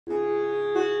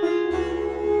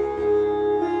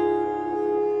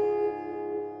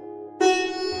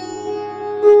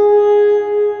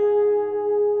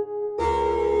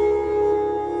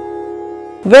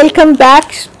Welcome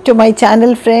back to my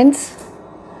channel, friends.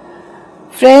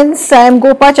 I am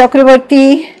Gopa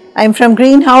Chakravarti. I am from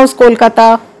Greenhouse,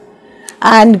 Kolkata,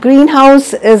 and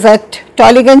Greenhouse is at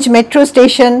Tollygunj metro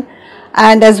station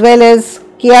and as well as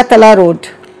Kiatala road.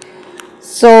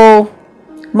 So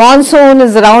monsoon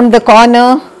is around the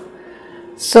corner,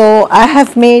 so I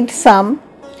have made some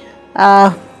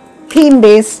theme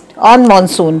based on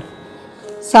monsoon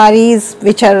sarees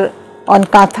which are on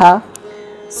kantha.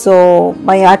 So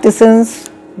my artisans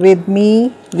with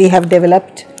me, we have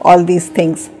developed all these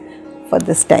things for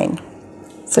this time.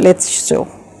 So let's show.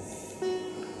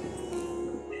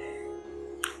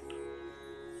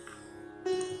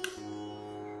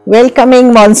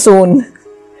 Welcoming monsoon.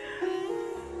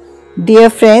 Dear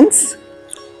friends,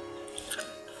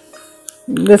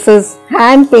 this is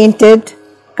hand painted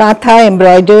kantha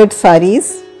embroidered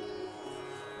sarees,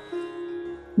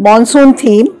 monsoon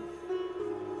theme.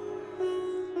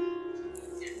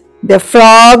 The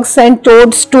frogs and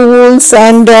toadstools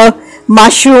and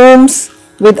mushrooms,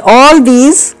 with all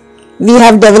these we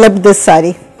have developed this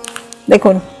saree.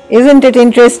 Dekhun, isn't it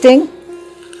interesting?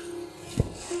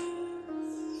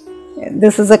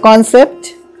 This is a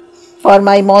concept for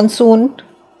my monsoon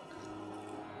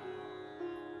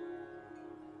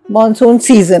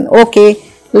season. Okay,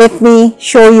 let me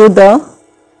show you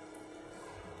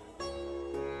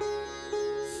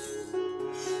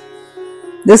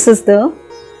this is the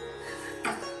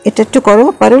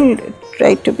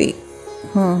try to be.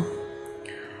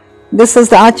 This is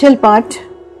the achal part,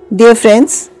 dear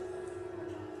friends.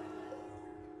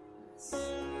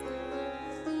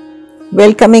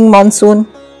 Welcoming monsoon.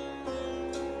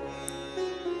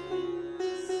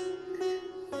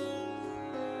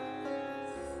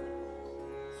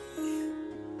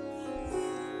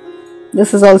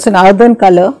 This is also an earthen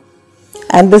color,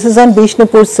 and this is on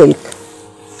Vishnupur silk.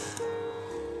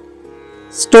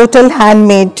 It's total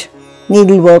handmade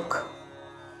needlework,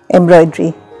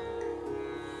 embroidery.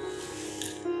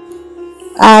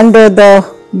 And the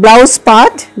blouse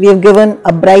part, we have given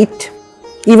a bright,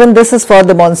 even this is for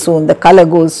the monsoon, the color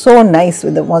goes so nice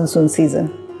with the monsoon season.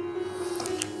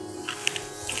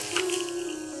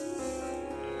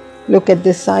 Look at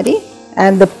this saree,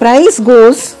 and the price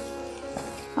goes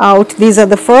out. These are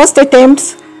the first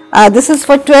attempts. This is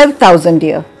for 12,000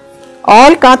 dear.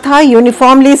 All kantha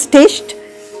uniformly stitched.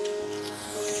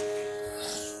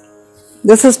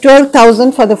 This is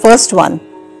 12,000 for the first one.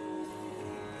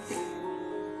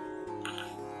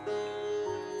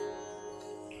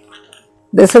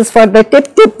 This is for the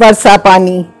tip varsa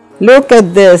pani. Look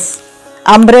at this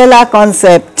umbrella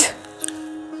concept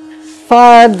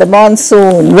for the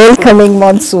monsoon, welcoming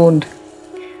monsoon.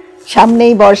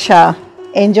 Shamnei borsha,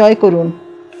 enjoy kurun.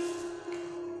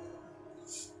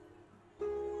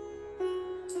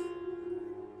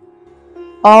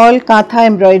 All kantha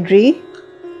embroidery.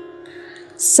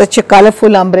 Such a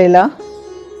colorful umbrella.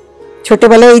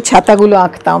 ছোটবেলায় এই ছাতাগুলো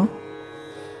আঁকতাম,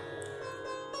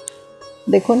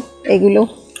 দেখুন এগুলো।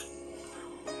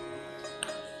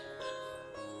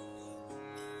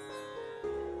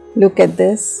 Look at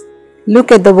this. Look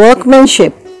at the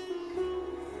workmanship.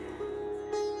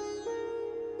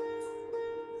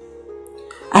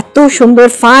 এত সুন্দর,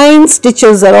 fine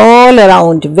stitches are all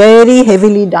around, very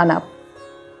heavily done up.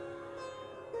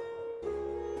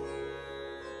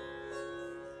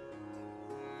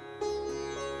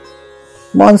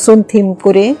 Monsoon theme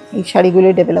করে এই শাড়িগুলো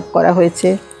ডেভেলপ করা হয়েছে।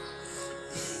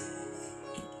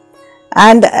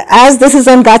 And as this is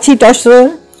on gachi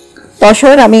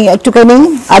tusser, আমি একটুখানি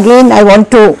again I want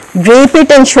to drape it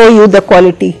and show you the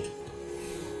quality.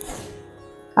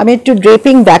 আমি একটু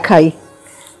draping দেখাই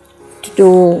to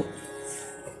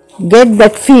get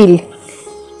that feel.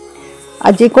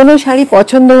 আর যে কোনো শাড়ি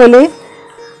পছন্দ হলে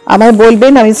আমায়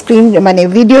বলবেন, আমি স্ক্রিন মানে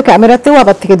ভিডিও ক্যামেরাতেও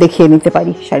আবার থেকে দেখিয়ে নিতে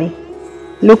পারি sari.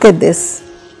 Look at this.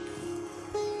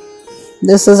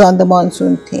 This is on the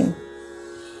monsoon theme.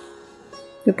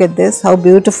 Look at this, how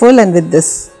beautiful, and with this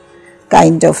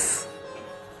kind of,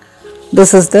 this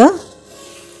is the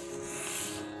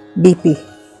BP.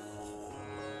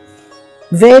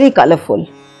 Very colorful.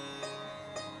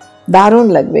 দারুণ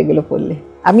লাগবে এগুলো পরলে,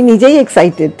 আমি নিজেই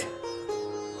এক্সাইটেড।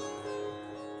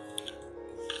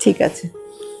 ঠিক আছে,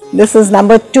 this is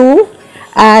number 2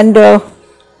 and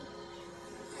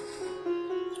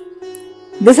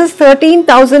this is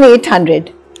 13,800.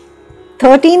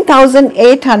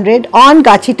 13,800 on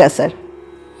gachi tusser.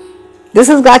 This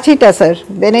is gachi tusser.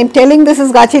 When I'm telling this is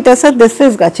gachi tusser, this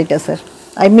is gachi tusser.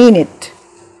 I mean it.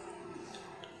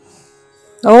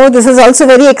 Oh, this is also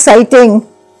very exciting.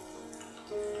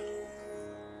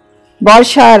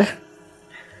 বর্ষার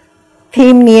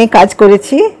theme নিয়ে কাজ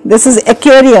করেছি। This is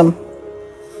aquarium.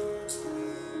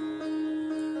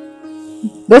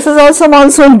 This is also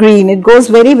monsoon green. It goes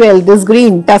very well, this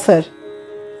green tusser.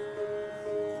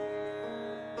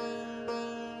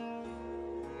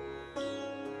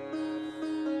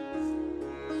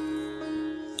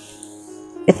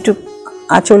 একটু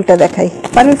আঁচলটা দেখাই,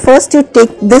 but first you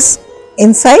take this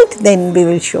inside, then we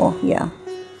will show. Yeah,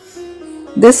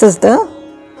 this is the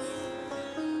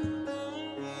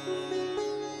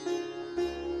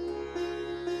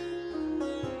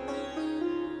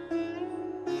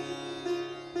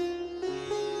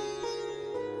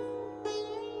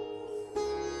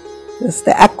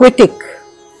aquatic.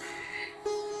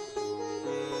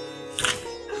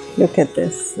 Look at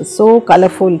this, it's so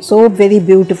colorful, so very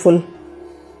beautiful.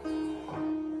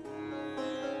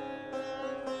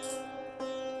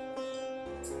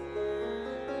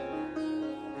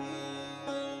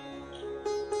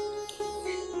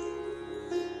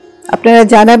 আপনারা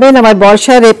জানাবেন আমার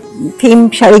বর্ষার theme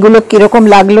শাড়িগুলো কিরকম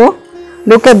লাগলো।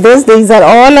 Look at this, these are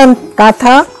all on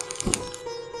kantha.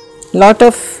 Lot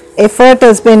of effort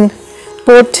has been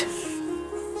put.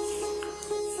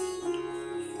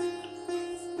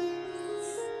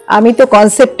 আমি তো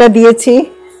কনসেপ্টটা দিয়েছি,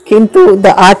 কিন্তু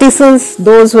the artisans,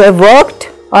 those who have worked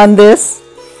on this,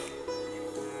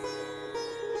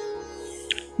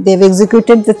 they've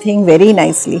executed the thing very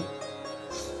nicely.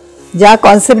 যা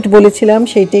কনসেপ্ট বলেছিলাম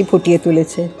সেইটাই ফুটিয়ে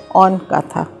তুলেছে on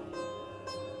kantha.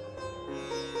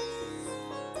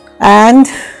 And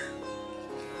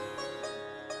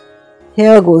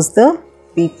here goes the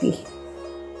BP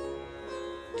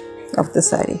of the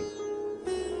saree.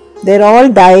 They're all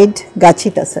dyed gachi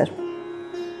tusser,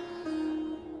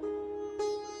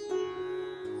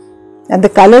 and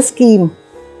the color scheme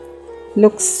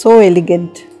looks so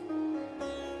elegant.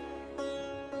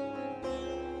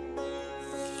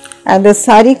 And the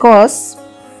saree costs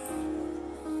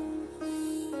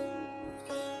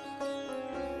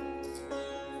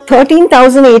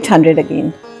 $13,800 again.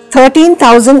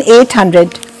 13,800.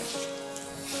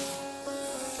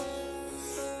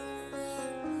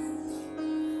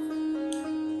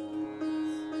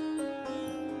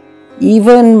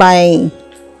 Even my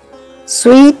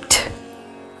sweet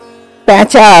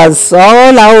patchas,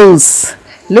 all owls.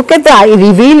 Look at the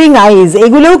revealing eyes.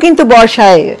 এগুলোও কিন্তু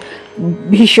বর্ষায়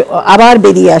আবার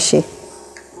বেরিয়ে আসে,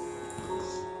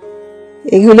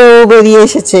 এগুলো বেরিয়ে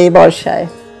এসেছে বর্ষায়।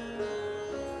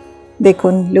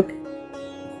 দেখুন, look,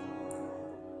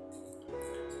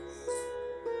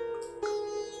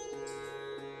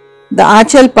 the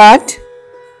aanchal part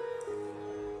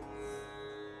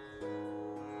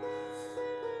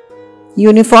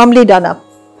uniformly done up.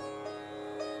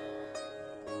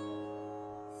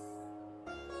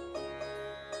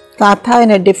 Kantha in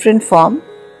a different form.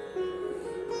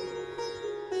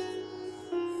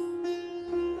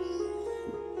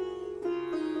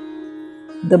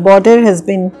 The border has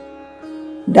been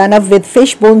done up with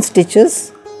fishbone stitches.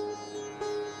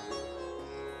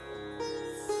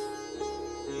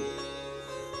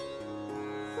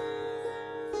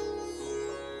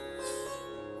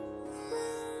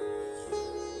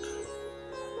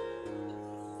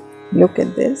 Look at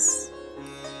this.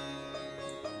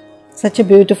 Such a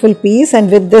beautiful piece, and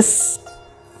with this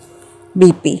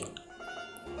BP.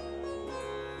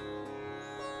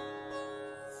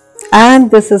 And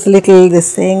this is little, this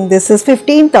thing, this is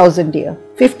 15,000 dear.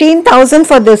 15,000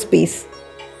 for this piece.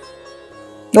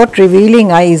 What revealing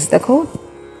eyes, dekho.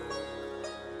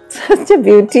 Such a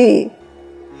beauty.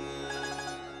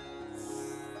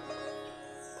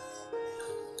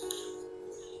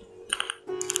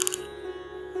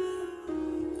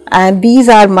 And these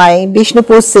are my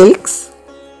Bishnupur silks,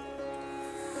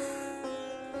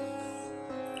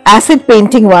 acid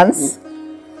painting ones.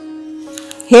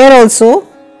 Here also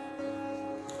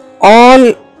all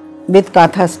with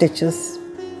kantha stitches.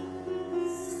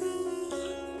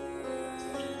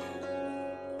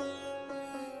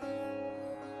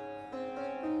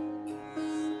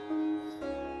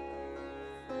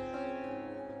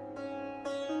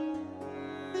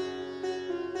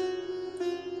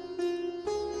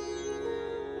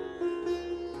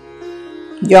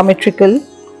 Geometrical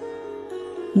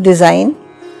design,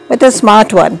 but a smart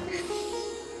one.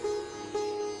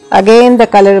 Again the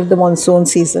color of the monsoon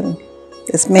season,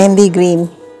 this mehndi green,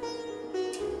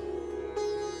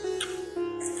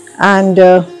 and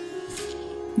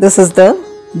this is the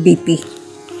BP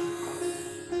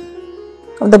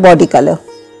of the body color.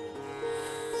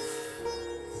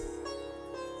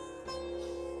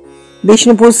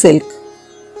 Bishnupur silk,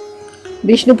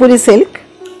 Bishnupuri silk.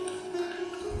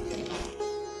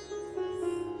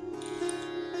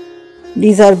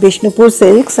 These are Bishnupur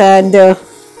silks, and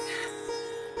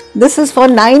this is for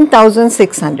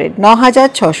 9,600,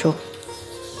 9,600.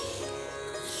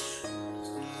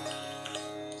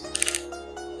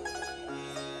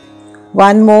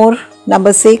 One more,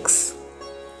 number 6.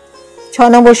 6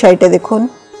 নম্বর শাড়িটা দেখুন।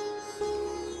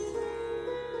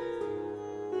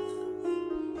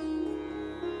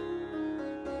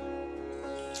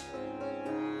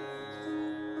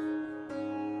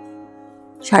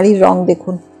 শাড়ির রং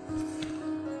দেখুন।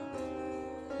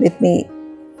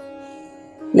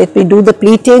 Let me do the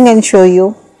pleating and show you.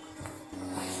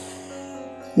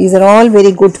 These are all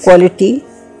very good quality.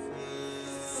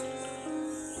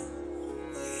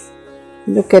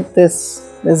 Look at this.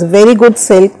 There's a very good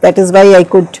silk. That is why I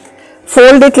could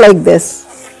fold it like this.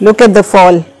 Look at the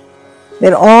fall.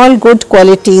 They're all good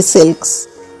quality silks.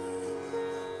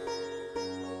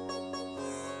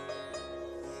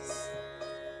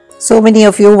 So many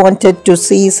of you wanted to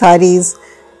see sarees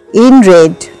in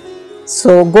red,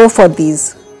 so go for these.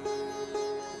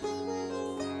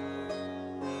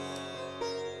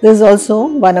 This is also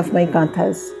one of my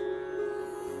kanthas,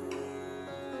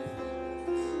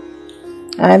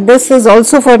 and this is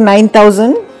also for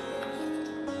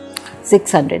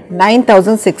 9,600.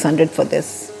 9,600 for this.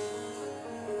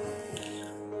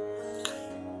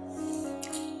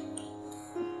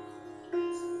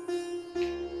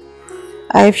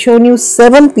 I have shown you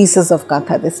 7 pieces of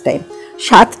kantha this time.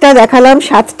 7টা দেখালাম,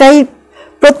 7টাই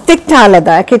প্রত্যেকটা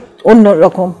আলাদা, এক এক অন্য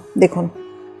রকম। দেখুন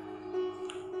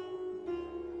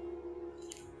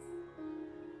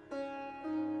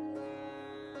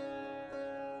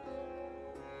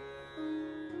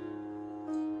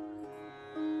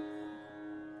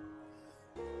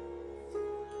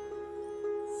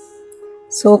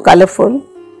so colorful.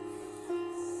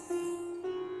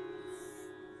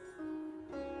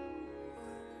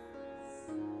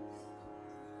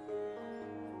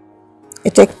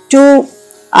 এটা একটু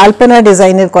আলপনা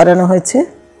ডিজাইনের করানো হয়েছে।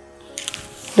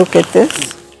 Look at this,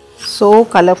 so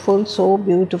colorful, so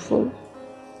beautiful.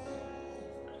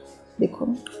 দেখুন,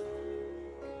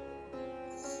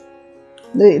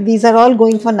 these are all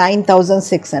going for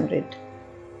 9,600.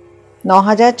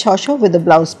 9,600 with the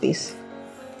blouse piece.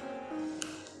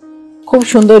 খুব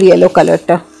সুন্দর yellow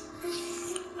কালারটা।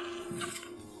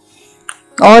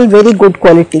 All very good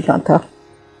quality kantha.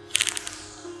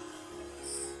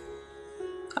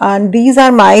 And these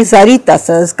are my zari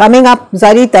tussers. Coming up,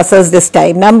 zari tussers this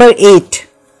time. Number 8.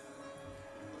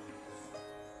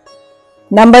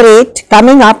 Number 8,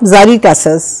 coming up, zari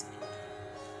tussers.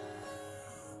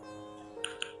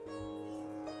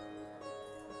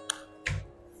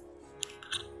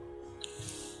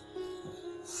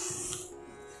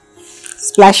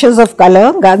 Splashes of color,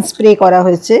 gun spray kora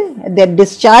hoyeche. They are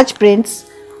discharge prints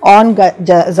on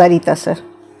zari tusser.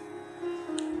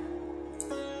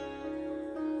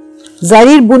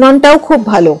 জারির বুননটাও খুব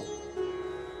ভালো।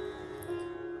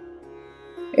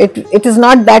 It is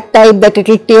not that type that it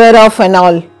will tear off and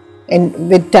all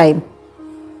with time.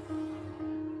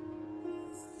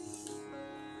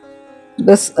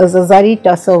 This is a zari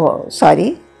tusser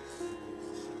saree,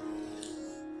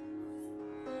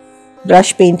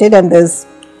 brush painted, and there's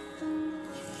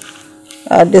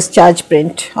a discharge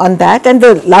print on that, and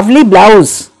the lovely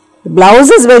blouse. The blouse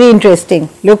is very interesting.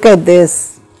 Look at this.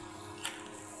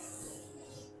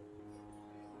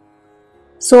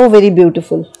 So very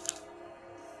beautiful.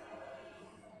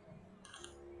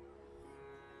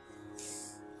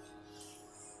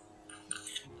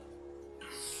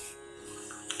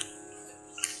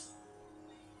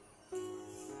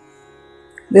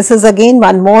 This is again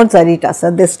one more zari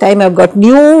tusser. This time I've got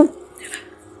new,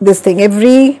 this thing,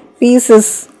 every piece is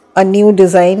a new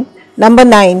design. Number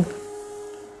 9.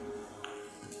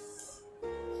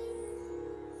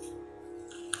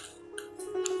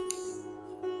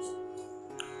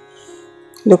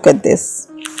 Look at this.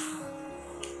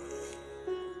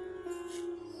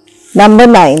 Number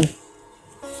 9.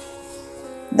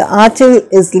 The archil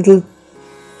is little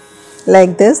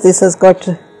like this. This has got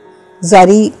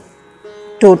zari,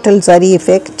 total zari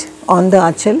effect on the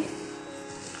archil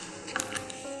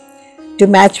to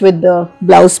match with the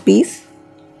blouse piece.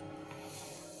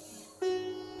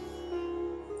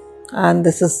 And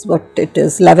this is what it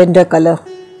is, lavender color.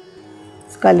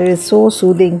 This color is so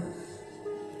soothing.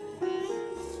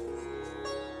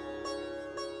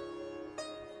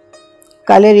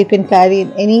 Color you can carry in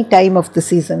any time of the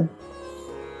season.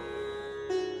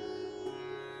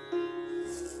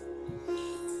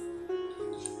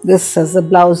 This is a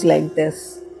blouse like this.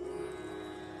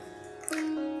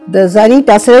 The zari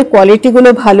tusser quality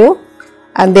gulo bhalo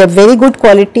and they are very good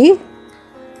quality.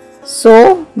 So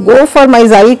go for my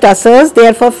zari tussers. They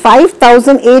are for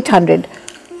 5,800.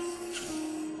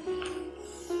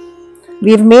 We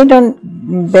have made on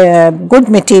good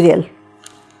material.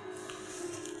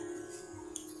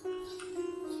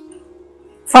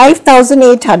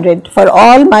 5,800 for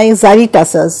all my zari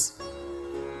tussers.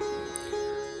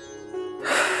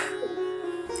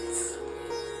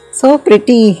 So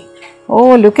pretty.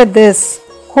 Oh, look at this.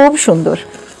 Khub shundur.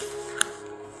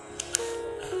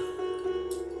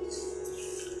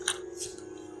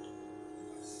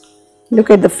 Look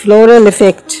at the floral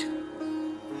effect.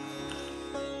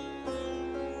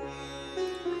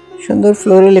 Shundur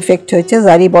floral effect hoyeche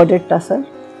zari bordered tusser.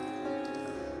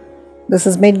 This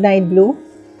is midnight blue.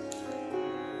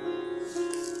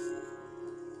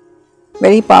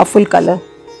 Very powerful color.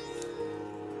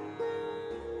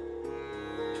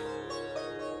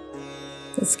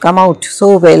 It's come out so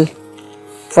well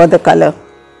for the color.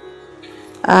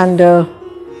 And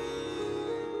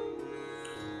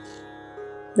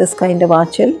this kind of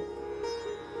archel.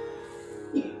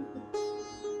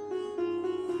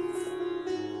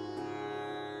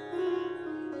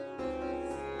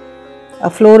 A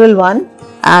floral one,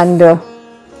 and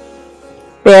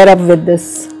pair up with this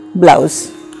blouse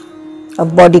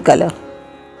of body color.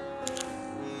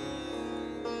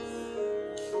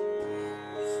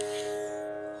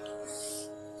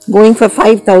 Going for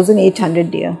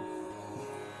 5,800 dear.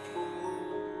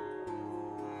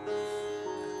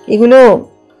 এগুলো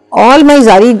all my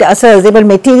zari tussers, এবার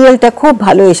মেটেরিয়ালটা খুব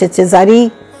ভালো এসেছে zari.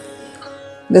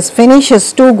 This finish is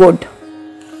too good.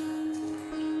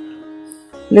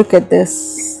 Look at this,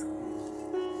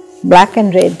 black and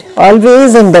red,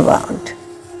 always in demand.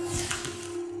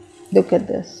 Look at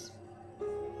this.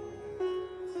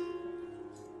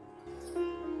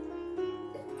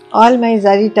 All my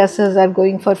zari tussers are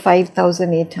going for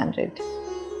 5,800,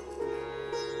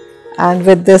 and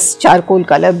with this charcoal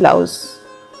color blouse.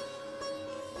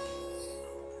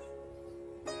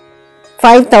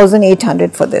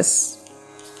 5,800 for this.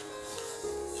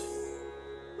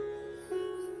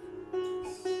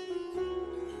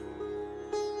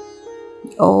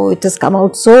 Oh, it has come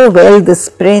out so well, this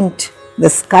print,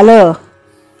 this color.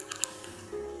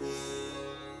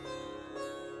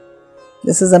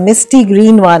 This is a misty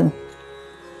green one.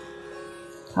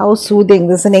 How soothing.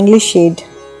 This is an English shade.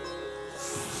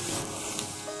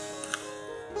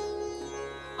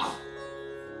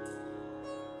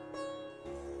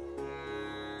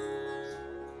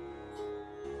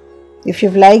 If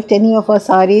you've liked any of our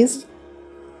sarees,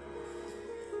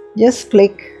 just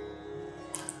click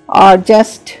or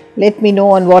just let me know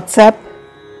on WhatsApp.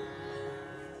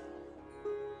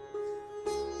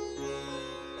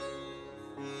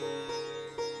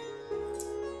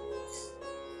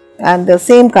 And the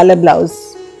same color blouse.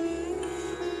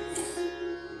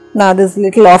 Now this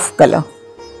little off color.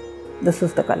 This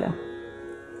is the color.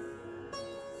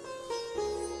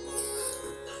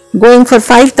 Going for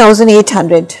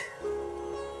 5,800.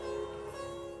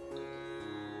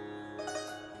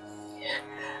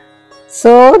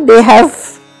 So they have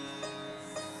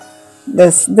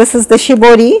this. This is the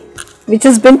shibori, which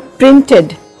has been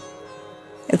printed.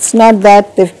 It's not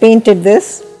that they've painted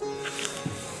this.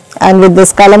 And with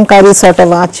this kalamkari sort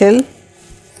of archel,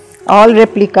 all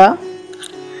replica,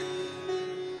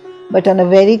 but on a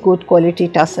very good quality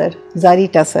tusser, zari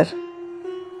tusser.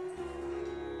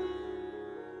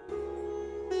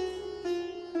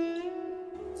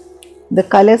 The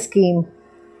color scheme.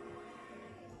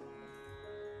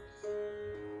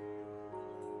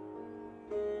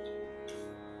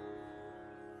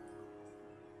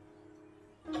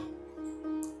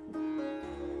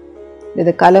 With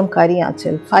the kalamkari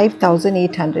aanchal,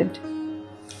 5,800.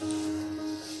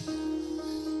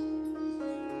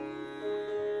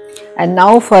 And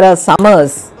now for our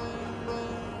summers,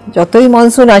 jotoi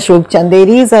monsoon ashuk,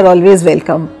 chanderis are always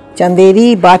welcome. Chanderi,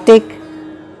 batik,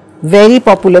 very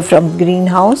popular from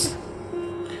greenhouse.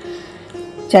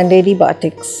 Chanderi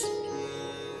batiks.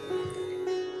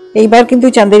 এইবার কিন্তু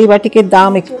চান্দেরি বাটিকের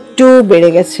দাম একটু বেড়ে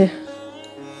গেছে.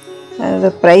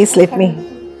 The price, let me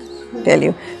tell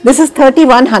you. This is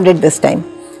 3,100 this time.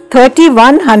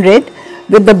 3,100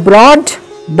 with the broad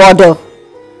border.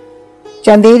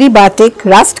 Chanderi batik,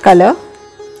 rust color.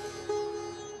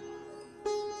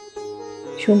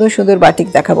 সুন্দর সুন্দর batik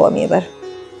দেখাবো আমি এবার.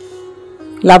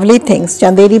 Lovely things,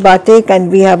 Chanderi batik, and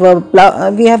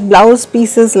we have blouse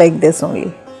pieces like this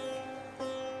only.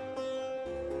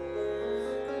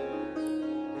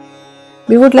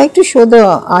 We would like to show the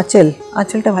aanchal.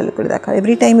 Aanchalta bhalo kore dekha.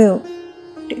 Every time you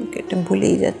get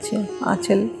bhulei jacche.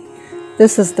 Aanchal.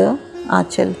 This is the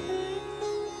aanchal.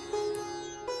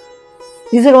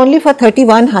 These are only for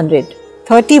 3,100.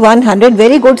 3,100,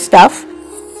 very good stuff.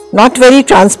 Not very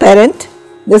transparent.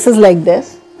 This is like this.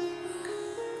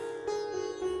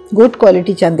 Good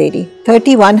quality Chanderi.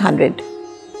 3,100.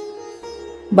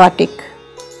 Batik.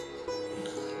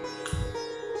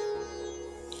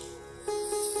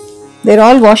 They're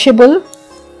all washable.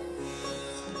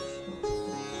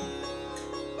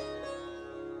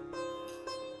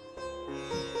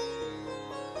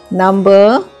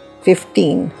 Number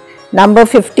 15. Number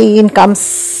 15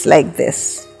 comes like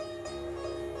this.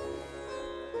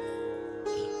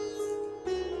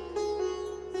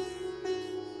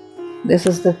 This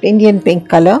is the Indian pink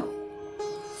color,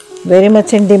 very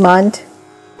much in demand,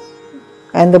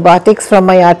 and the batiks from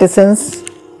my artisans.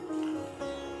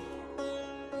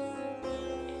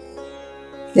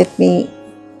 Let me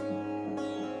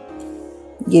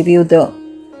give you the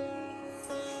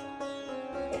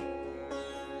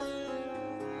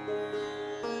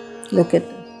look at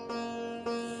this.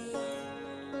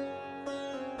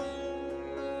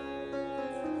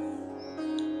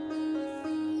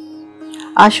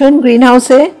 Ashun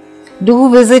greenhouse,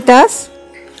 do visit us.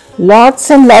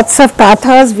 Lots and lots of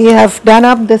kanthas we have done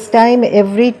up this time.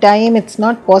 Every time it's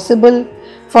not possible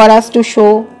for us to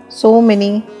show so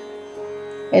many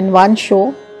in one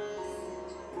show.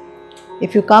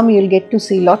 If you come, you'll get to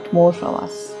see a lot more from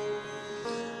us.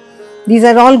 These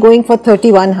are all going for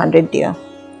 3100, dear.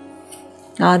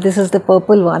 This is the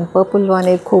purple one. Purple one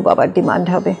is khub abar demand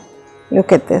hobe.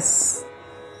 Look at this.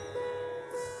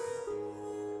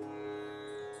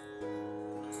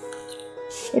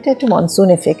 It had a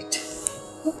monsoon effect.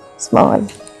 Small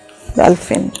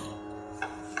dolphin.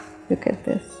 Look at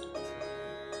this.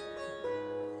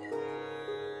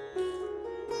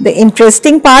 The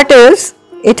interesting part is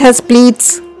it has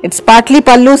pleats. It's partly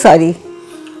pallu sari.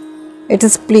 It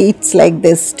is pleats like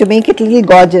this to make it a little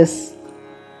gorgeous.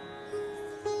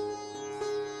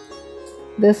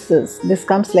 This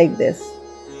comes like this.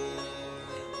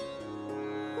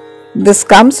 This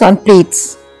comes on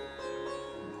pleats.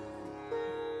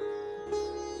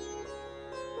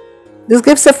 This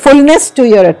gives a fullness to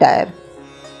your attire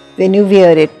when you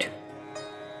wear it.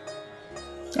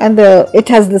 And it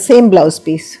has the same blouse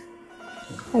piece.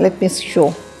 Let me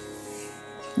show.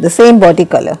 The same body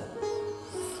color.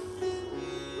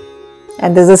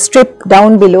 And there's a strip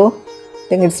down below. I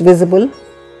think it's visible.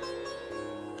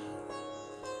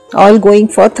 All going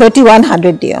for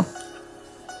 3100, dear.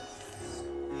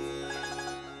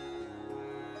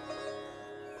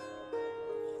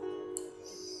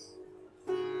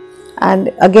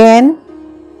 And again,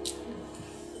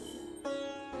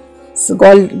 it's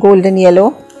golden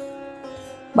yellow,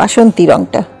 Bashanti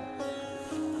rongta.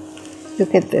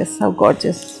 Look at this, how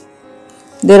gorgeous.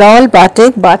 They're all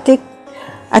batik. Batik,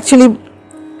 actually,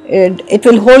 it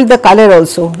will hold the color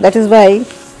also. That is why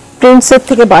print set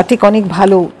theke batik onek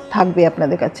bhalo thakbe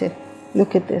apnader kache.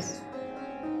 Look at this.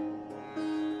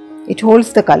 It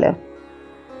holds the color.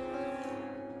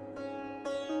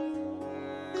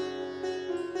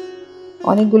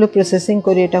 অনেকগুলো processing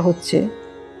করে এটা হচ্ছে,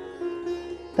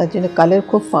 তার জন্য colour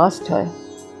খুব fast হয়।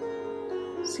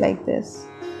 It's like this.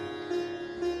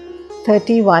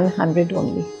 3100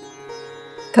 only.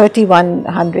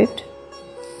 3100.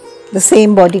 The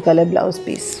same body color blouse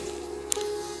piece.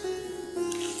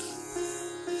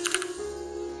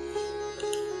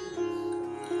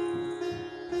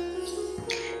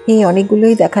 এই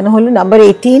অনেকগুলোই দেখানো হলো। Number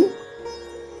 18.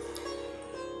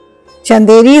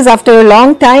 Chanderis after a long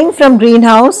time from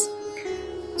greenhouse.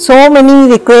 So many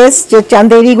requests যে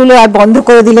চান্দেরি গুলো আর বন্ধ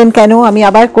করে দিলেন কেন? আমি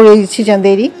আবার করে দিচ্ছি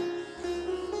Chanderi.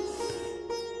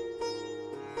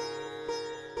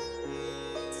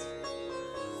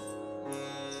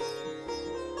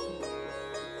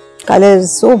 Color is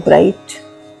so bright.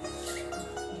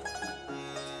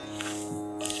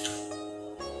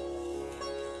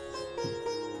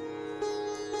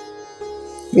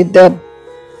 With the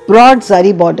broad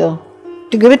sari border.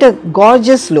 To give it a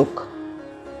gorgeous look.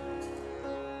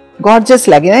 Gorgeous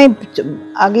lage, na?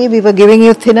 Again we were giving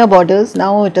you thinner borders,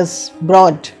 now it is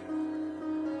broad.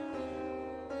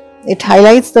 It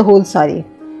highlights the whole sari.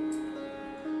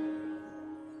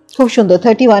 Khub sundor,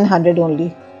 3100 only.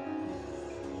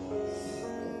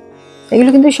 এগুলো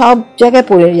কিন্তু সব জায়গায়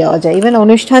পরে যাওয়া যায়, even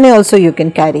অনুষ্ঠানে also you can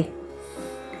carry.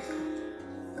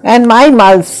 And my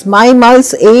malls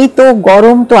এই তো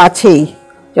গরম তো আছেই,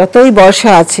 যতই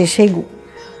বর্ষা আছে সেই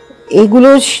এইগুলো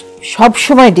সব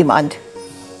সময় ডিমান্ড।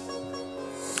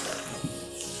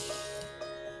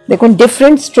 দেখুন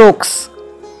different strokes.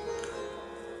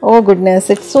 Oh goodness,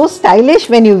 it's so stylish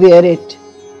when you wear it.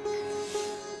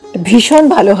 ভীষণ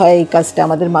ভালো হয় এই কাজটা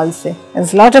আমাদের মালসে।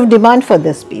 There's a lot of demand for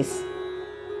this piece.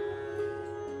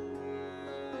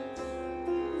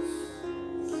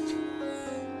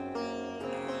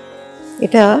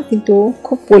 এটা কিন্তু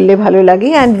খুব পরলে ভালো লাগে,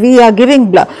 and we are giving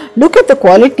look at the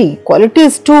quality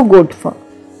is too good for,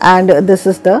 and this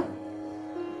is the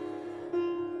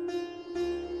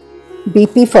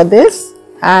BP for this,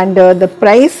 and the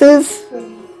price is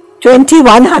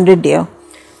 2100 dear.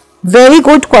 Very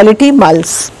good quality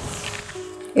mulls.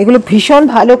 এগুলো ভীষণ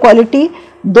ভালো quality,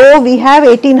 though we have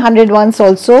 1800 ones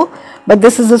also, but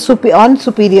this is a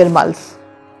superior mulls.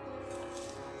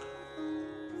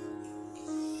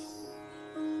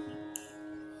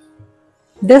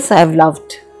 This I have loved.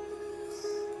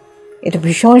 এটা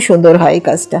ভীষণ সুন্দর হয় এই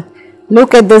কাজটা.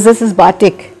 Look at this. This is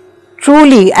batik.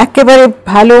 Truly একেবারে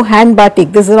ভালো hand batik.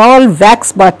 This is all wax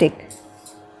batik.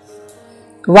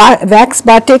 Wax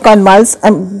batik on mulls.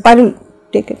 Parul,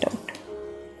 take it out.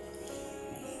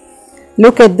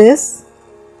 Look at this.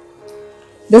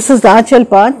 This is the aanchal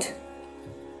part.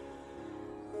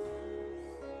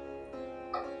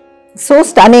 So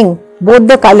stunning, both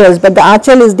the colors, but the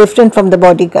aanchal is different from the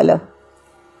body color.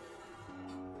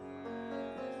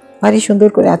 ভারি সুন্দর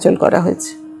করে আঁচল করা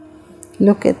হয়েছে.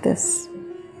 Look at this.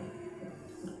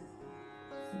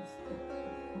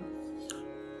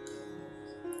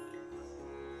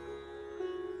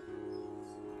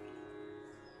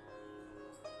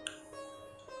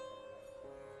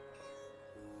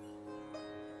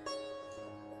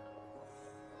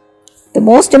 The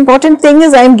most important thing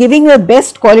is I am giving you a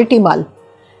best quality mal.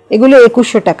 এগুলো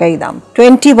 2100 টাকাই দাম.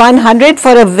 2100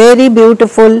 for a very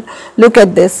beautiful. Look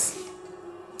at this.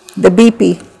 The BP.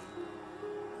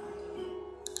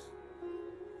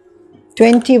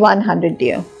 2100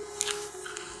 dear.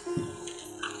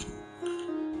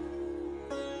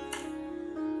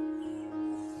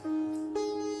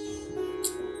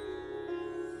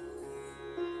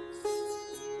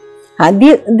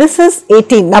 This is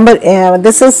 18 number.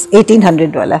 This is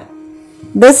 1800 wala.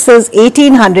 This is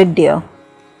 1800 dear.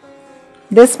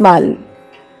 This mal.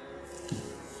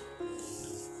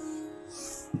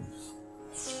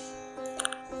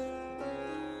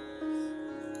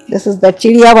 This is the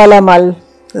chidiya wala mal.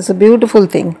 This is a beautiful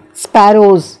thing.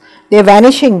 Sparrows, they are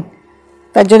vanishing.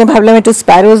 তার জন্য ভাবলাম একটু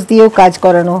স্প্যারোজ দিয়েও কাজ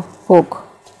করানো হোক.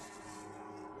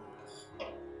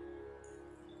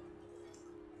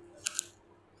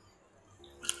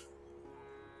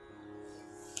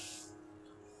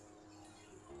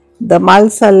 The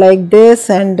mulls are like this,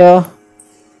 and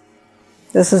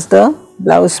this is the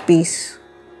blouse piece.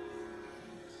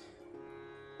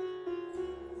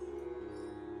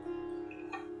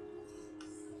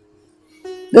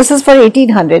 This is for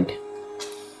 1800.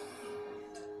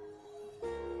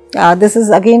 This is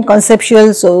again conceptual,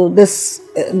 so this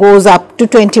goes up to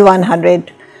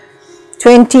 2100.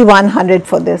 2100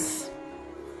 for this.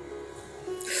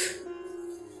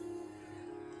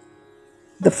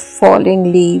 The falling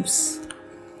leaves.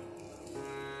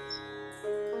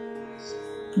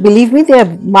 Believe me, they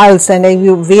are mulls, and if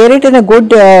you wear it in a good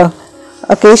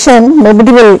occasion,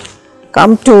 nobody will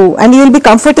come to, and you will be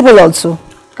comfortable also.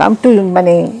 Come to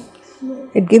money.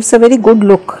 It gives a very good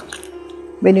look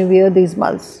when you wear these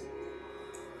mulls.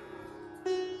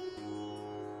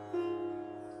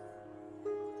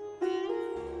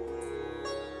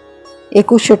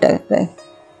 একুশশো টাকা.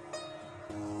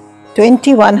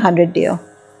 2100 dear.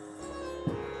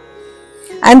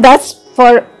 And that's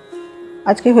for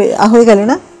আজকে হয়ে গেল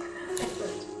না.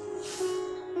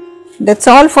 That's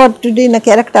all for today. না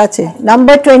character আছে.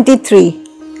 Number 23.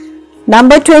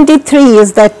 Number 23 is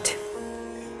that.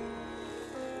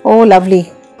 Oh, lovely.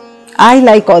 I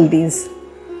like all these.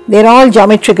 They're all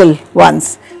geometrical ones,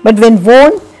 but when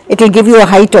worn, it will give you a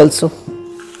height also.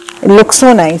 It looks so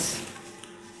nice.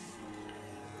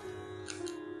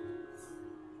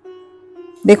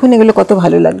 দেখুন এগুলো কত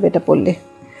ভালো লাগবে এটা পরলে.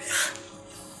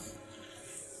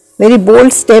 Very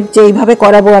bold step যে এইভাবে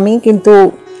করাবো আমি, কিন্তু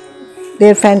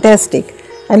they're fantastic.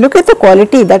 And look at the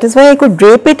quality. That is why I could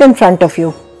drape it in front of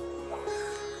you.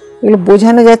 এগুলো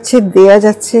বোঝানো যাচ্ছে, দেয়া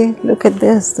যাচ্ছে. Look at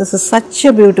this. This is such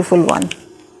a beautiful one.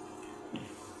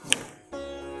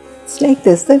 It's like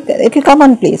this. It will come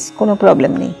on place. কোনো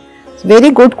problem নেই. It's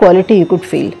very good quality, you could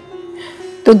feel.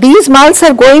 So these mulls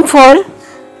are going for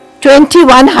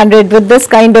 2100 with this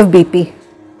kind of BP.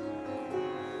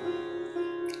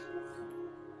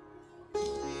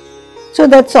 So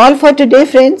that's all for today,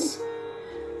 friends.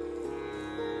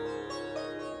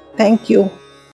 Thank you.